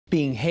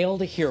Being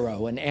hailed a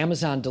hero, an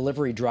Amazon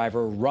delivery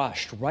driver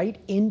rushed right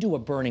into a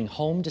burning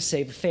home to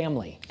save a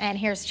family. And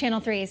here's Channel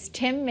 3's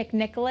Tim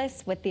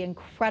McNicholas with the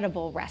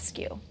incredible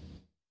rescue.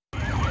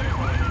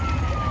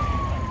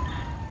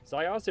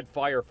 Syosset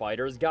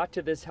firefighters got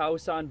to this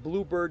house on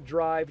Bluebird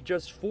Drive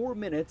just 4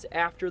 minutes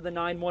after the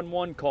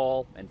 911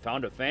 call and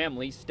found a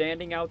family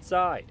standing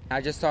outside.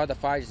 I just saw the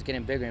fire just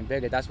getting bigger and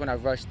bigger. That's when I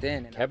rushed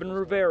in. Kevin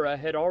Rivera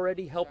had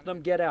already helped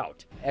them get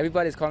out.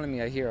 Everybody's calling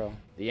me a hero.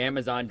 The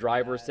Amazon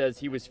driver says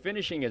he was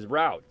finishing his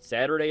route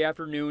Saturday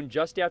afternoon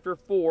just after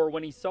 4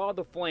 when he saw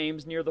the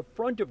flames near the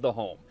front of the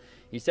home.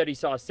 He said he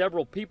saw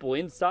several people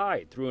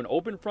inside through an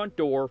open front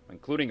door,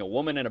 including a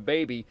woman and a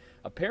baby,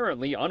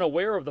 apparently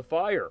unaware of the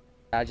fire.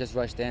 I just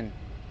rushed in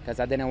because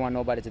I didn't want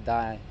nobody to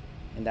die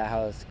in that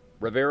house.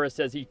 Rivera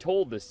says he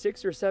told the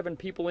 6 or 7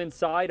 people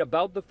inside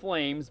about the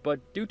flames,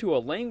 but due to a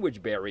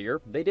language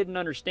barrier, they didn't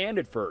understand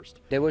at first.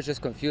 They were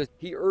just confused.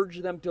 He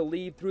urged them to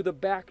leave through the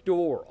back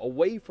door,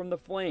 away from the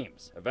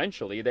flames.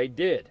 Eventually they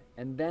did,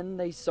 and then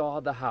they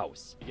saw the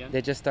house.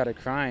 They just started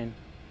crying.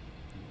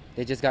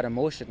 They just got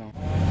emotional.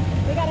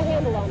 We got a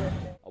handle on it.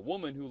 A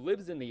woman who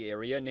lives in the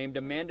area named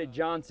Amanda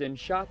Johnson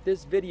shot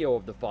this video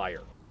of the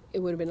fire. It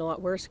would have been a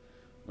lot worse.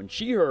 When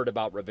she heard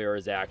about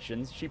Rivera's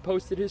actions, she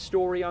posted his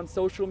story on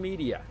social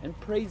media and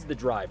praised the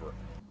driver.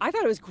 I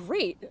thought it was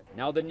great.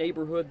 Now the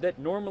neighborhood that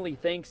normally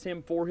thanks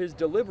him for his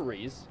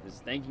deliveries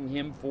is thanking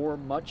him for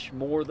much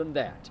more than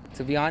that.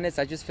 To be honest,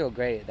 I just feel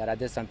great that I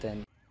did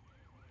something.